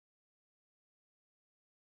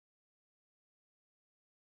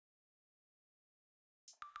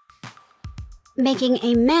Making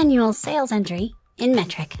a manual sales entry in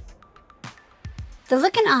Metrc. The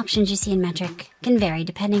look and options you see in Metrc can vary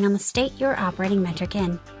depending on the state you're operating Metrc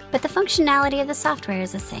in, but the functionality of the software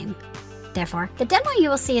is the same. Therefore, the demo you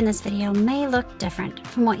will see in this video may look different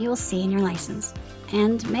from what you will see in your license,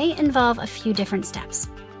 and may involve a few different steps.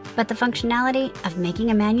 But the functionality of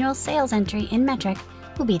making a manual sales entry in Metrc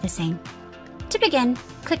will be the same. To begin,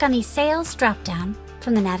 click on the Sales drop-down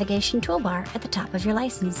from the navigation toolbar at the top of your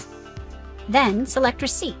license. Then select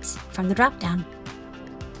Receipts from the drop-down.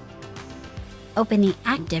 Open the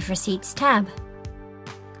Active Receipts tab.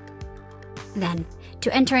 Then,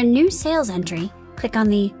 to enter a new sales entry, click on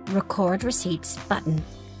the Record Receipts button.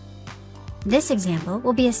 This example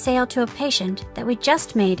will be a sale to a patient that we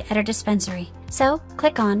just made at our dispensary, so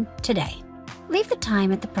click on Today. Leave the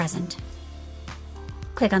time at the present.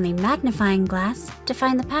 Click on the magnifying glass to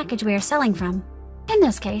find the package we are selling from. In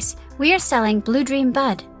this case, we are selling Blue Dream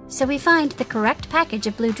Bud, so we find the correct package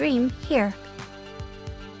of Blue Dream here.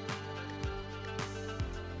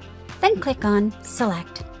 Then click on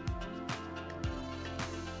Select.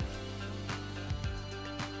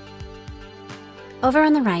 Over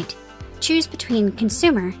on the right, choose between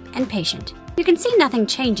Consumer and Patient. You can see nothing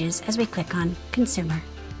changes as we click on Consumer.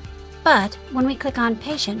 But when we click on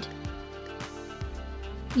Patient,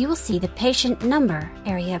 you will see the Patient Number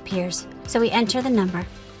area appears, so we enter the number.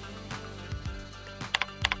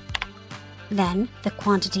 Then the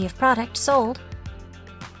quantity of product sold,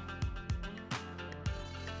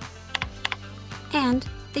 and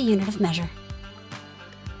the unit of measure.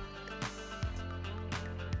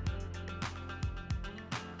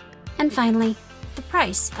 And finally, the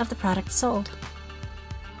price of the product sold.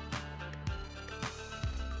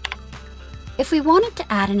 If we wanted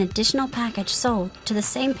to add an additional package sold to the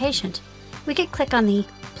same patient, we could click on the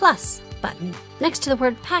plus button next to the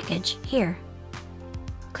word package here.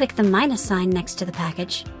 Click the minus sign next to the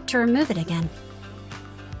package to remove it again.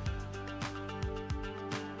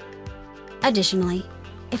 Additionally,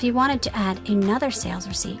 if you wanted to add another sales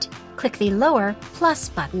receipt, click the lower plus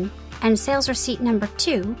button and sales receipt number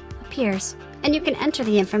 2 appears, and you can enter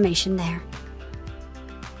the information there.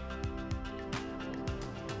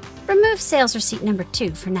 Remove sales receipt number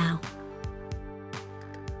 2 for now.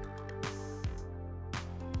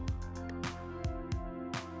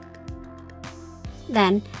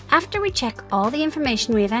 Then, after we check all the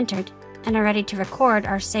information we have entered and are ready to record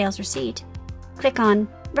our sales receipt, click on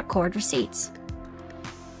Record Receipts.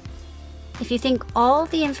 If you think all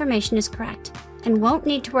the information is correct and won't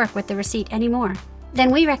need to work with the receipt anymore,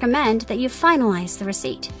 then we recommend that you finalize the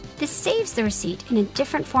receipt. This saves the receipt in a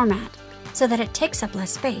different format so that it takes up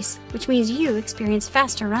less space, which means you experience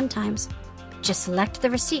faster run times. Just select the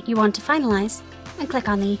receipt you want to finalize and click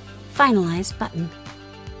on the Finalize button.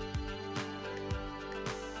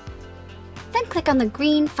 Then click on the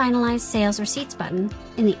green Finalize Sales Receipts button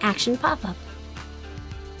in the Action pop-up.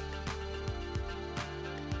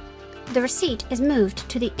 The receipt is moved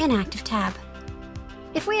to the Inactive tab.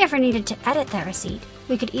 If we ever needed to edit that receipt,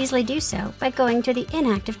 we could easily do so by going to the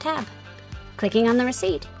Inactive tab, clicking on the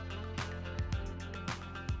receipt,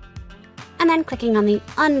 and then clicking on the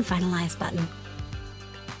Unfinalize button.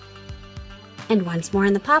 And once more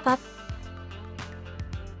in the pop-up,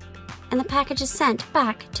 and the package is sent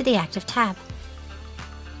back to the Active tab.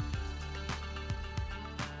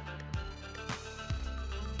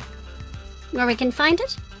 Where we can find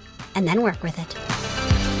it, and then work with it.